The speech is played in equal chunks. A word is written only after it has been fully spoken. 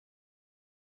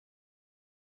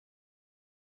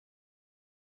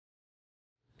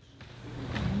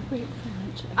Alright,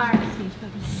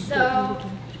 so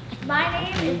my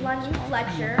name is London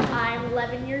Fletcher. I'm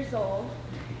 11 years old.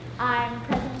 I'm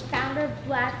president and founder of the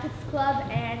Blue Advocacy Club,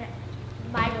 and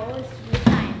my goal is to be a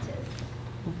scientist.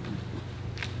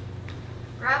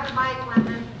 Grab the mic,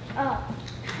 London. Oh,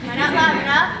 am I not loud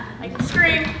enough? I can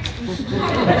scream.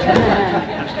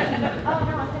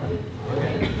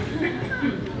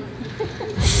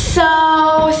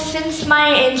 So, since my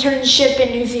internship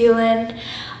in New Zealand,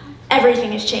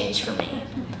 everything has changed for me.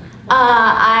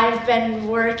 I've been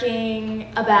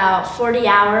working about 40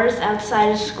 hours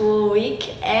outside of school a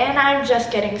week, and I'm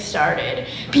just getting started.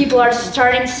 People are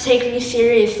starting to take me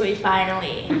seriously,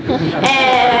 finally. And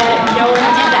no one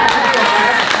did that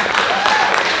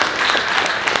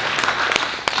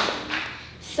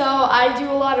before. So I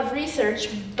do a lot of research,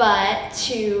 but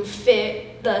to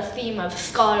fit the theme of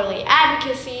scholarly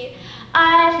advocacy,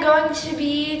 I'm going to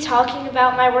be talking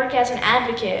about my work as an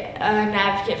advocate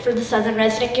for the southern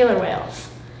resident killer whales.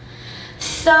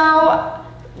 So,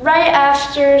 right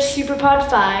after Superpod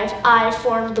 5, I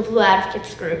formed the Blue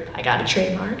Advocates group. I got it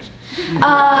trademarked.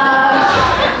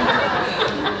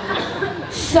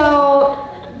 So,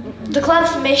 the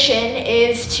club's mission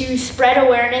is to spread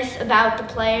awareness about the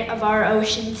plight of our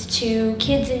oceans to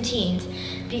kids and teens,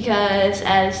 because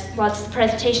as lots of the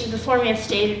presentations before me have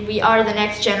stated, we are the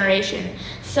next generation.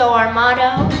 So our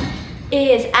motto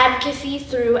is advocacy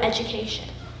through education.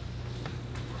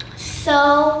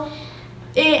 So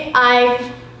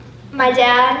my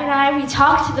dad and I, we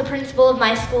talked to the principal of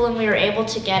my school, and we were able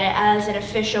to get it as an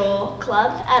official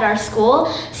club at our school.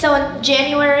 So in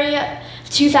January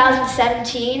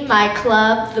 2017, my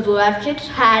club, the Blue Advocates,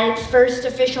 had its first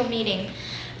official meeting.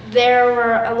 There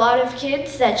were a lot of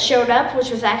kids that showed up, which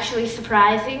was actually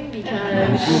surprising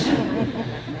because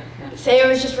it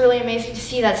was just really amazing to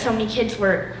see that so many kids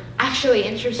were actually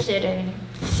interested in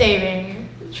saving,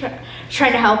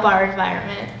 trying to help our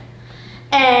environment.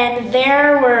 And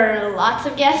there were lots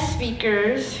of guest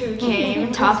speakers who came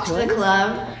and talked to the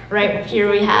club. Right here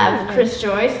we have Chris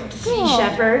Joyce, the Sea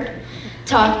Shepherd,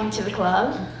 talking to the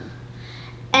club.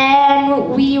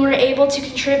 And we were able to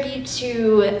contribute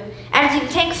to Empty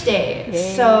the Tanks Day.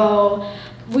 So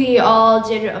we all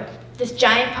did this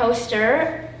giant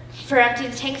poster for Empty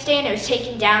the Tanks Day, and it was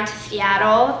taken down to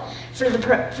Seattle for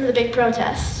the big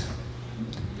protest.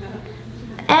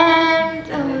 And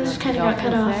it just kind of got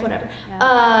cut off, whatever.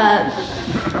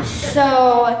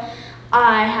 So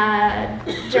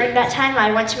during that time,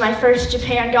 I went to my first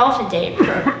Japan Dolphin Day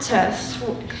protest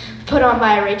put on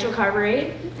by Rachel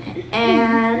Carberry,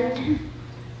 and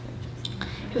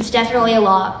it was definitely a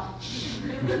lot.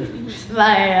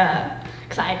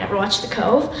 Because I never watched The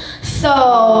Cove.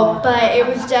 But it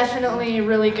was definitely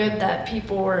really good that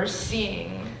people were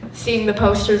seeing the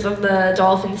posters of the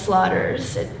dolphin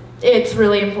slaughters. It's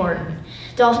really important.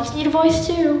 Dolphins need a voice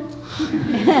too.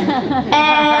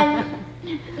 And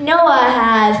NOAA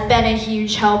has been a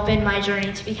huge help in my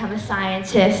journey to become a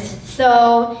scientist.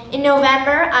 So in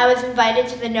November, I was invited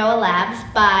to the NOAA labs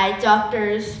by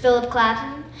Drs. Philip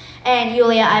Clapham and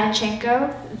Yulia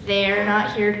Ivanchenko. They're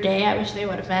not here today. I wish they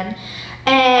would have been.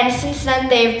 And since then,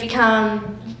 they've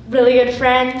become really good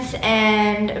friends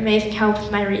and amazing help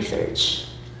with my research.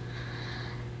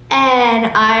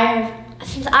 And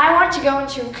since I want to go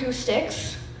into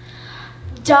acoustics,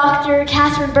 Dr.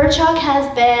 Catherine Burchuk has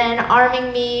been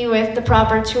arming me with the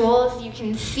proper tools. You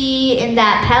can see in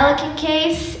that pelican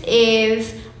case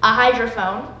is a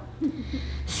hydrophone.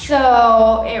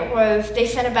 So they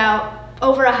sent about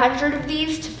over 100 of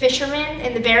these to fishermen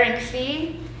in the Bering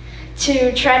Sea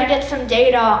to try to get some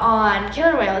data on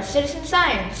killer whales, citizen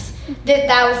science.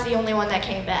 That was the only one that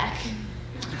came back.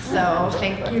 So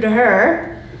thank you to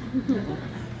her.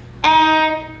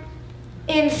 And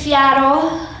in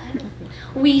Seattle,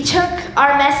 we took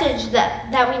our message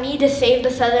that we need to save the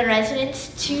southern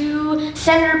residents to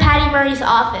Senator Patty Murray's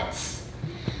office.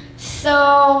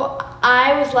 So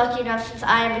I was lucky enough, since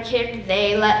I am a kid,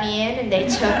 they let me in, and they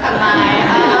took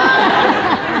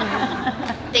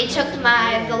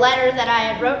the letter that I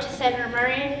had wrote to Senator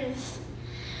Murray.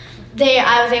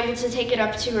 I was able to take it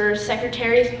up to her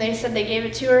secretaries, and they said they gave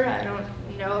it to her. I don't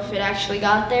know if it actually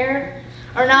got there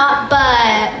or not,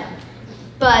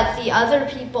 but the other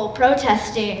people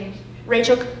protesting,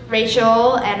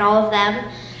 Rachel and all of them,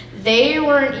 they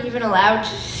weren't even allowed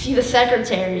to see the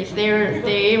secretaries.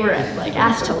 They were like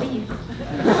asked to leave.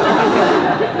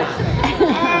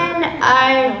 And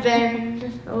I've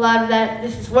been a lot of that.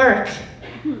 This is work,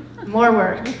 more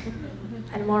work,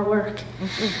 and more work.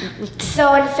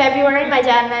 So in February, my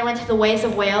dad and I went to the Ways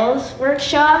of Whales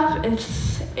workshop.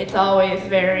 It's always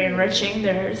very enriching.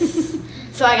 There's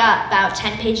So I got about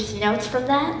 10 pages of notes from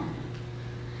that.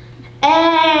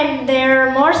 And there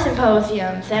are more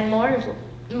symposiums and more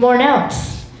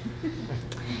notes.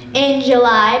 In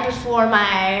July, before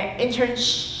my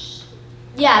internship,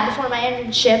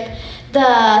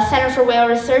 the Center for Whale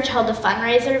Research held a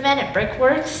fundraiser event at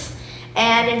Brickworks,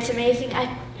 and it's amazing.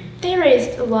 They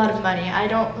raised a lot of money. I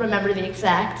don't remember the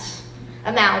exact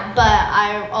amount, but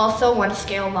I also won a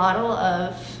scale model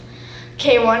of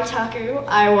K1 Taku.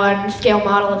 I won scale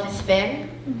model of his fin.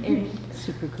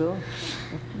 Super cool.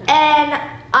 And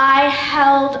I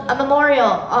held a memorial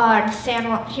on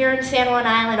here in San Juan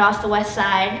Island off the west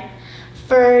side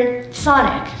for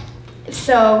Sonic.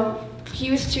 So he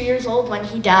was 2 years old when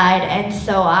he died, and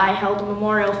so I held a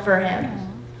memorial for him.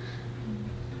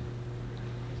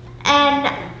 And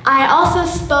I also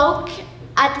spoke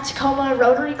at the Tacoma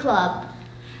Rotary Club,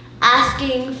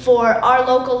 asking for our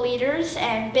local leaders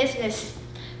and business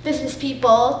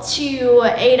people to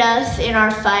aid us in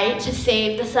our fight to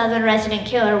save the southern resident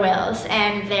killer whales.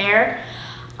 And there,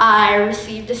 I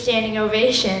received a standing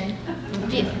ovation.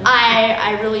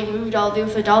 I really moved all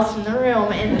those adults in the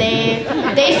room, and they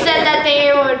said that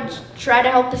they would try to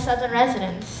help the southern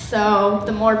residents. So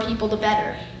the more people, the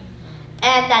better.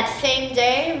 And that same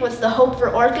day was the Hope for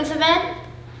Orcas event.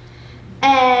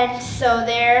 And so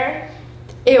there,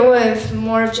 it was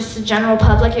more of just the general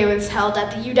public. It was held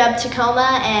at the UW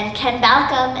Tacoma, and Ken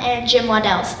Balcom and Jim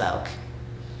Waddell spoke.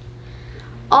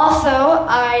 Also,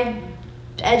 I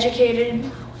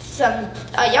educated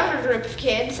a younger group of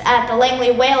kids at the Langley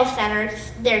Whale Center.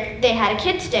 They had a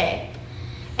kids' day.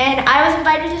 And I was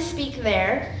invited to speak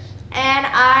there, and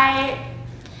I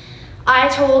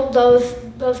told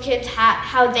those kids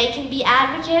how they can be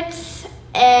advocates,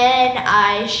 and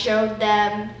I showed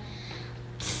them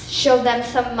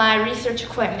some of my research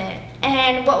equipment.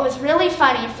 And what was really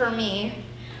funny for me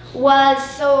was,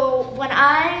 so when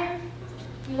I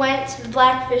went to the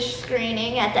Blackfish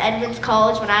screening at the Edmonds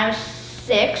College when I was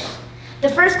 6, the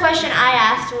first question I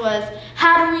asked was,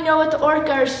 how do we know what the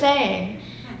orca are saying?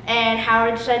 And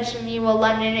Howard said to me, well,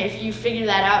 London, if you figure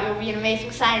that out, you'll be an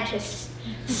amazing scientist.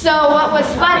 So what was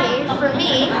funny for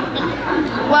me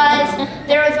was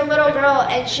there was a little girl,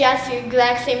 and she asked the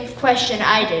exact same question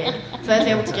I did. So I was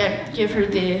able to give her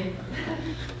the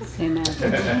same answer.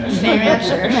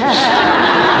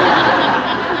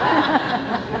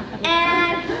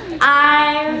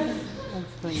 And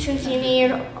since you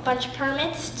need a bunch of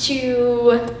permits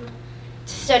to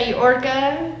study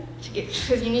orca,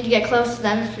 because you need to get close to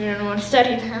them if you don't want to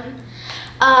study them,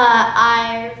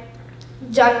 I've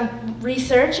done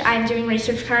research. I'm doing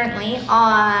research currently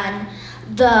on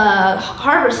the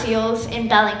harbor seals in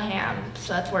Bellingham,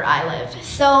 so that's where I live.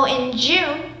 So in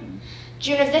June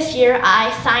of this year,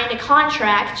 I signed a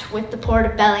contract with the Port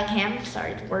of Bellingham.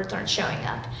 Sorry, the words aren't showing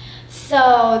up.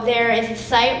 So there is a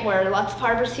site where lots of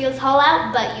harbor seals haul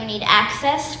out, but you need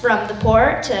access from the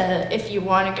port if you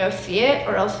want to go see it,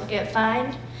 or else you get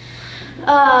fined.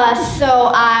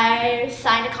 So I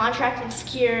signed a contract and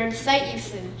secured site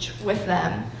usage with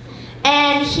them.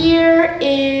 And here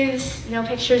is, no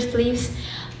pictures please.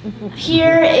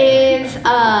 Here is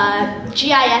a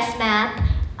GIS map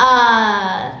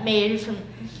made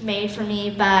for me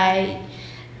by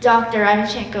Dr.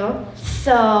 Ivanchenko.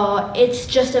 So it's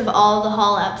just of all the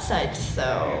haul out sites,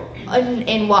 so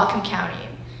in Whatcom County.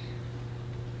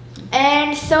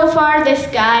 And so far this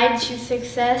guide to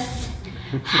success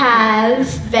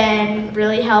has been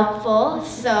really helpful.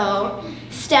 So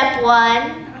step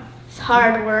 1 is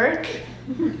hard work.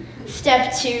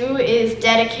 Step 2 is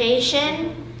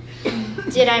dedication.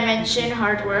 Did I mention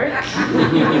hard work?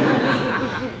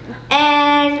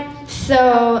 And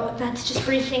so that's just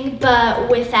briefing, but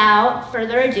without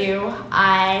further ado,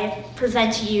 I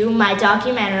present to you my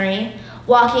documentary,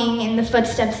 Walking in the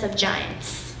Footsteps of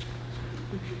Giants.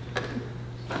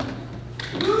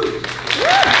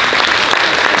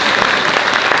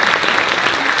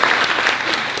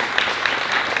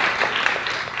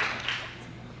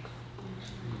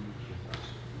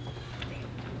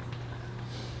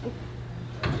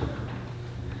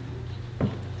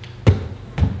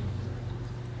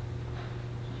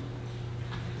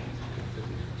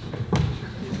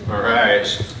 All right,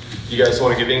 you guys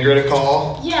want to give Ingrid a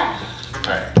call? Yeah. All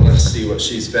right, let's see what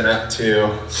she's been up to.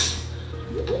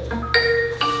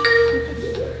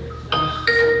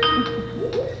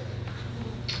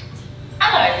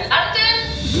 Hello, London.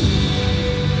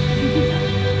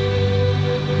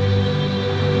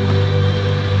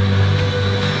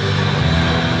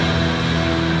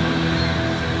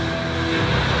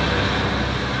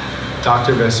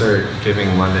 Dr. Visser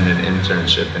giving London an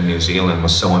internship in New Zealand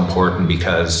was so important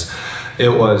because It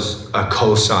was a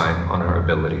cosign on her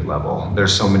ability level.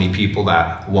 There's so many people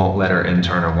that won't let her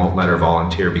intern or won't let her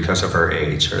volunteer because of her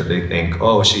age, or they think,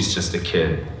 oh, she's just a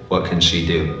kid. What can she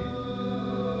do?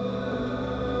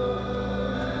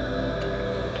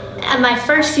 At my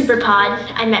first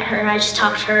Superpod, I met her and I just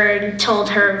talked to her and told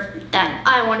her that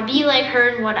I want to be like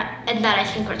her and that I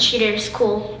think what she did is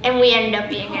cool. And we ended up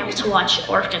being able to watch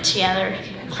Orca together.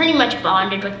 Pretty much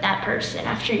bonded with that person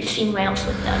after you've seen whales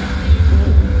with them.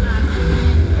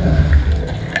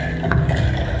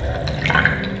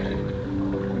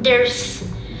 There's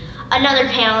another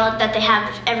panel that they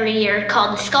have every year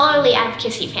called the Scholarly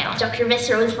Advocacy Panel. Dr.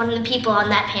 Visser was one of the people on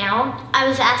that panel. I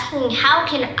was asking, how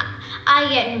can I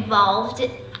get involved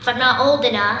if I'm not old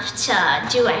enough to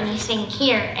do anything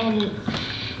here? And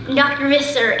Dr.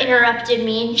 Visser interrupted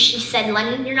me and she said,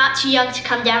 Lennon, you're not too young to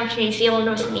come down to New Zealand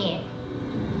with me.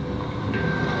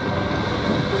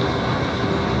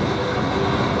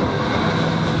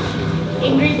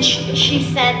 Ingrid, she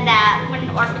said that when an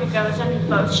orca goes under the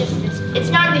boat, it's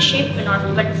not in the shape of an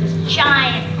orca, but it's this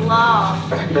giant blob.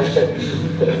 Is it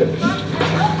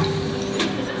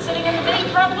sitting in the beach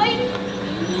properly?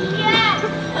 Yes!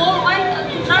 All right,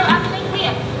 no, absolutely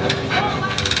clear.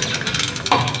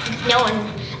 No one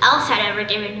else had ever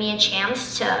given me a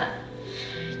chance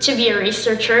to be a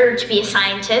researcher, to be a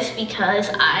scientist, because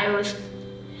I was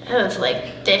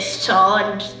like this tall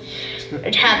and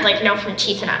it had like no front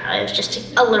teeth, and I was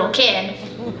just a little kid.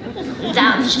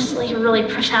 That was just like a really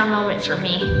profound moment for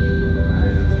me.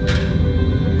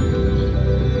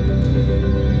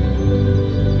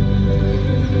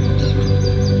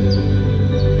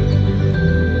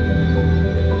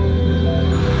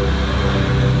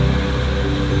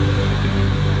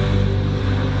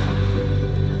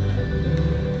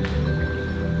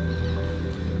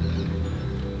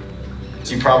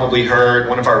 You probably heard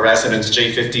one of our residents,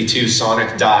 J52,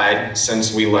 Sonic, died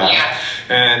since we left. Yeah.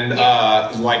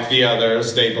 And like the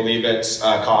others, they believe it's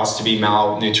caused to be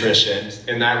malnutrition.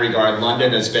 In that regard,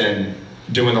 London has been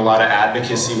doing a lot of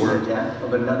advocacy work. The death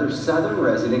of another southern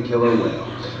resident killer whale.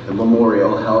 A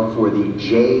memorial held for the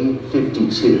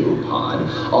J52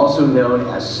 pod, also known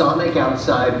as Sonic,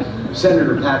 outside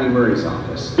Senator Patty Murray's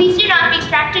office. Please do not be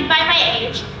distracted by my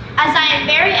age, as I am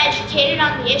very educated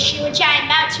on the issue which I am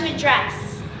about to address.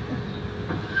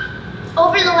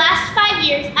 Over the last 5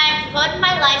 years, I have devoted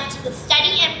my life to the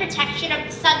study and protection of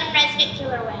the southern resident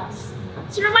killer whales.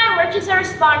 Through my work as a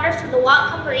responder for the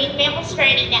Whatcom Marine Mammal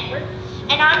Stranding Network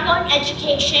and ongoing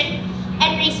education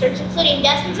and research, including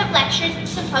dozens of lectures and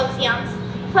symposiums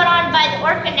put on by the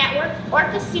Orca Network,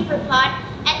 Orca Superpod,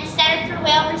 and the Center for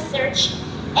Whale Research,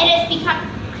 it has become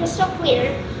crystal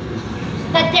clear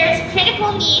that there is a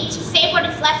critical need to save what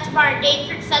is left of our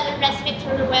endangered southern resident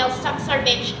killer whales from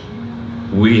starvation.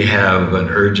 We have an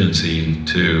urgency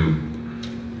to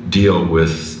deal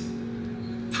with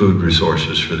food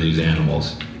resources for these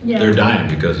animals. Yeah. They're dying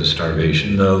because of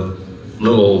starvation. The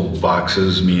little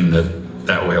boxes mean that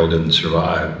that whale didn't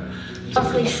survive.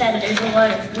 Hopefully said there's a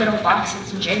lot of little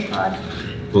boxes in J-Pod.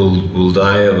 We'll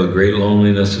die of a great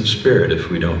loneliness of spirit if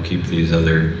we don't keep these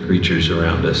other creatures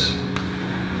around us.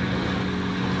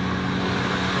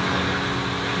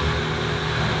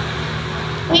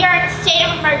 We are in a state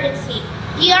of emergency.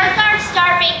 The orca are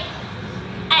starving,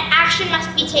 and action must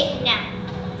be taken now.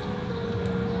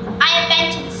 I have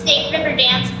been to the state river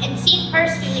dams and seen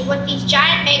personally what these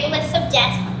giant megaliths of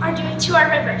death are doing to our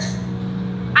rivers.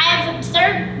 I have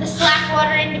observed the slack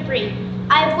water and debris.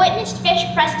 I have witnessed fish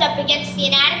pressed up against the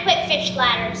inadequate fish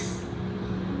ladders.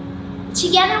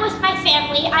 Together with my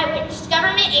family, I witnessed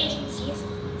government agencies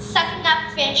sucking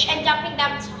up fish and dumping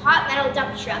them to hot metal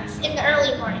dump trucks in the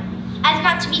early morning, as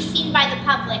not to be seen by the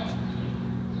public.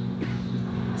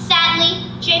 Sadly,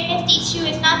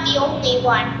 J52 is not the only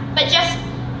one, but just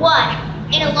one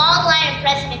in a long line of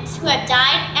residents who have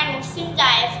died and will soon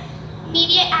die if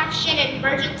immediate action and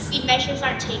emergency measures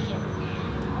aren't taken.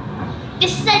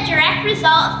 This is a direct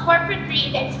result of corporate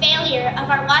greed and failure of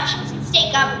our Washington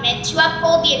state government to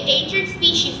uphold the Endangered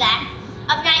Species Act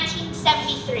of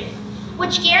 1973,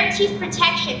 which guarantees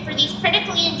protection for these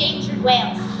critically endangered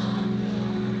whales.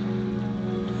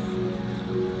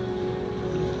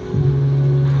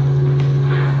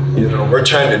 We're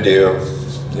trying to do,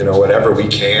 whatever we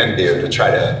can do to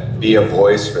try to be a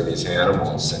voice for these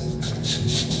animals.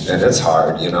 And it's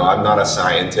hard, I'm not a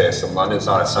scientist, and London's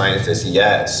not a scientist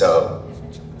yet, so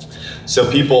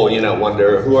people,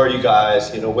 wonder, who are you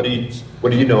guys? What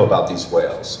do you know about these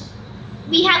whales?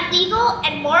 We have legal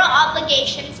and moral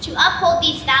obligations to uphold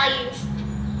these values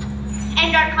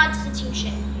and our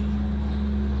Constitution.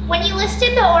 When you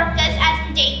listed the orcas as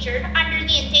endangered under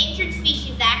the Endangered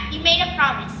Species Act, you made a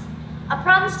promise a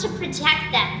promise to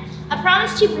protect them, a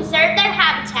promise to preserve their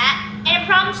habitat, and a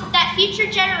promise that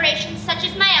future generations such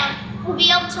as my own will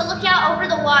be able to look out over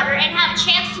the water and have a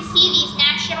chance to see these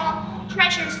national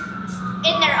treasures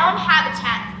in their own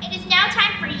habitat. It is now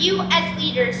time for you as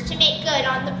leaders to make good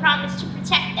on the promise to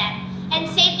protect them and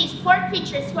save these poor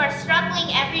creatures who are struggling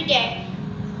every day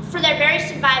for their very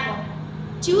survival.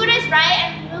 Do what is right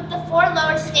and remove the 4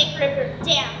 lower Snake River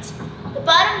dams. The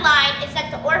bottom line is that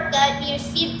the orca need a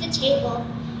seat at the table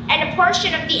and a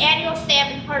portion of the annual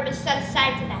salmon harvest set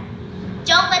aside for them.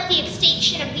 Don't let the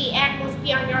extinction of the animals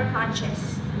be on your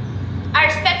conscience. I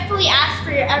respectfully ask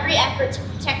for your every effort to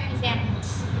protect these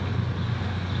animals.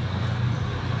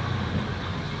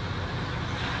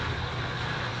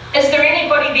 Is there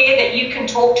anybody there that you can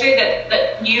talk to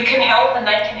that you can help and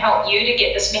they can help you to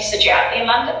get this message out there,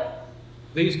 London?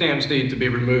 These dams need to be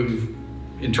removed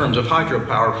in terms of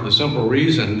hydropower for the simple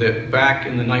reason that back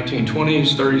in the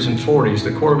 1920s, 30s, and 40s,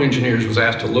 the Corps of Engineers was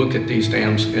asked to look at these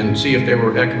dams and see if they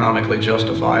were economically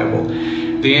justifiable.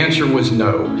 The answer was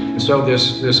no. And so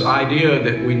this idea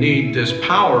that we need this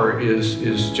power is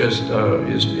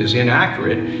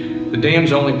inaccurate. The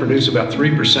dams only produce about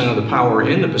 3% of the power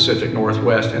in the Pacific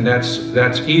Northwest, and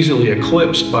that's easily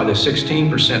eclipsed by the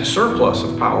 16% surplus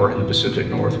of power in the Pacific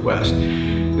Northwest.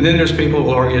 And then there's people who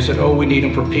will argue that, oh, we need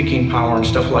them for peaking power and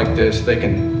stuff like this. They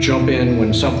can jump in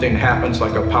when something happens,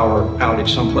 like a power outage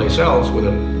someplace else with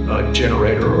a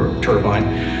generator or a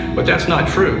turbine. But that's not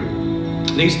true.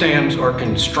 These dams are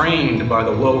constrained by the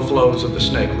low flows of the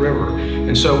Snake River.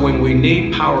 And so when we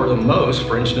need power the most,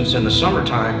 for instance, in the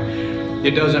summertime,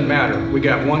 it doesn't matter. We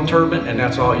got one turbine and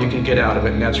that's all you can get out of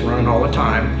it, and that's running all the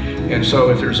time. And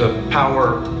so if there's a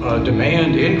power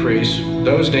demand increase,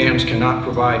 those dams cannot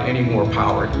provide any more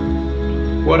power.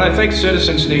 What I think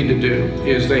citizens need to do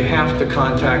is they have to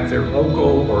contact their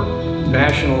local or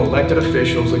national elected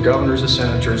officials, the governors, the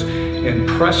senators, and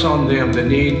press on them the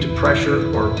need to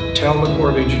pressure or tell the Corps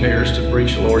of Engineers to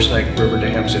breach the Lower Snake River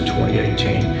dams in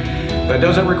 2018. That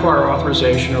doesn't require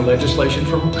authorization or legislation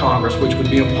from Congress, which would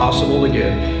be impossible to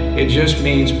get. It just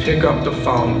means pick up the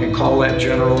phone and call that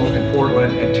general in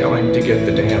Portland and tell him to get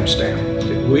the dams down.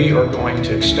 That we are going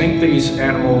to extinct these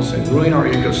animals and ruin our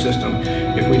ecosystem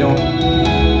if we don't.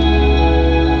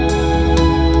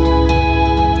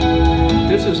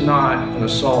 This is not an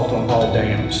assault on all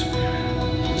dams.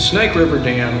 The Snake River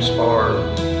dams are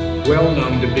well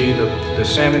known to be the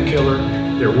salmon killer.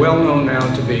 They're well known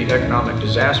now to be economic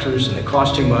disasters, and they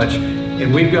cost too much.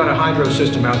 And we've got a hydro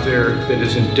system out there that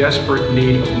is in desperate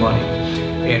need of money.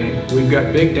 And we've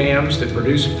got big dams that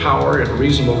produce power at a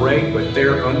reasonable rate, but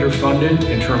they're underfunded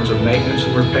in terms of maintenance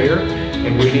and repair.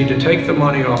 And we need to take the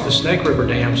money off the Snake River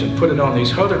dams and put it on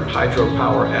these other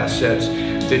hydropower assets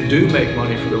that do make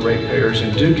money for the ratepayers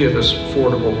and do give us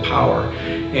affordable power.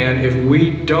 And if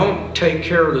we don't take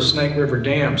care of the Snake River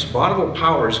dams, Bonneville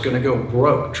Power is going to go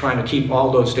broke trying to keep all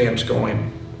those dams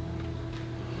going.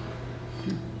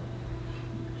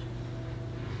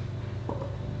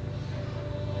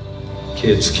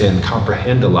 Kids can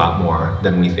comprehend a lot more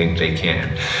than we think they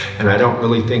can. And I don't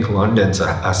really think London's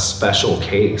a special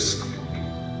case.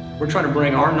 We're trying to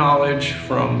bring our knowledge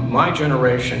from my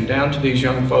generation down to these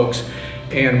young folks,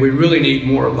 and we really need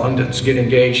more Londons get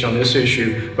engaged on this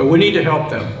issue, but we need to help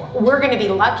them. We're going to be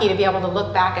lucky to be able to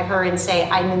look back at her and say,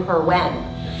 I knew her when.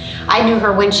 I knew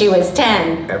her when she was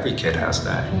 10. Every kid has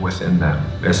that within them.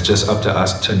 It's just up to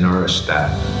us to nourish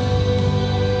that.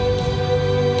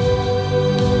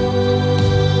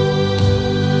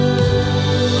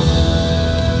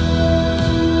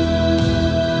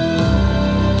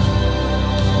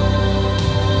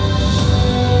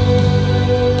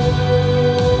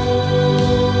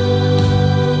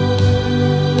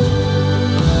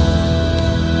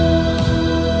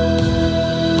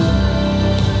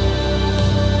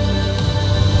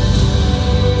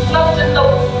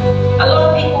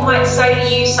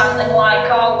 Something like,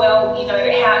 oh, well, you know,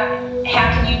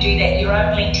 how can you do that? You're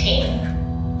only 10.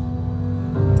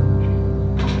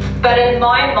 But in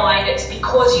my mind, it's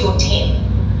because you're 10.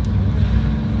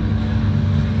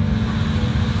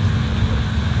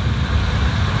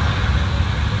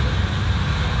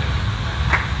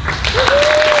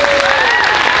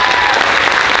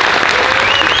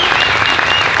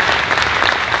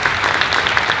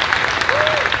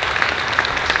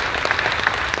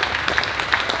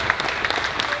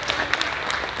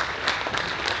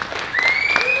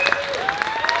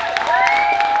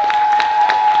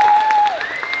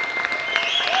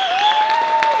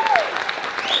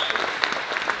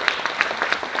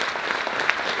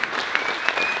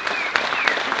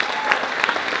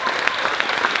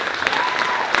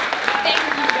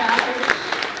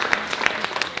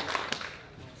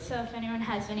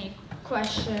 has any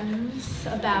questions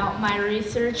about my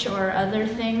research or other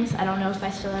things, I don't know if I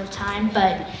still have time,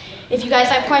 but if you guys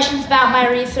have questions about my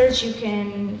research, you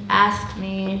can ask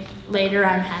me later.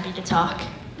 I'm happy to talk.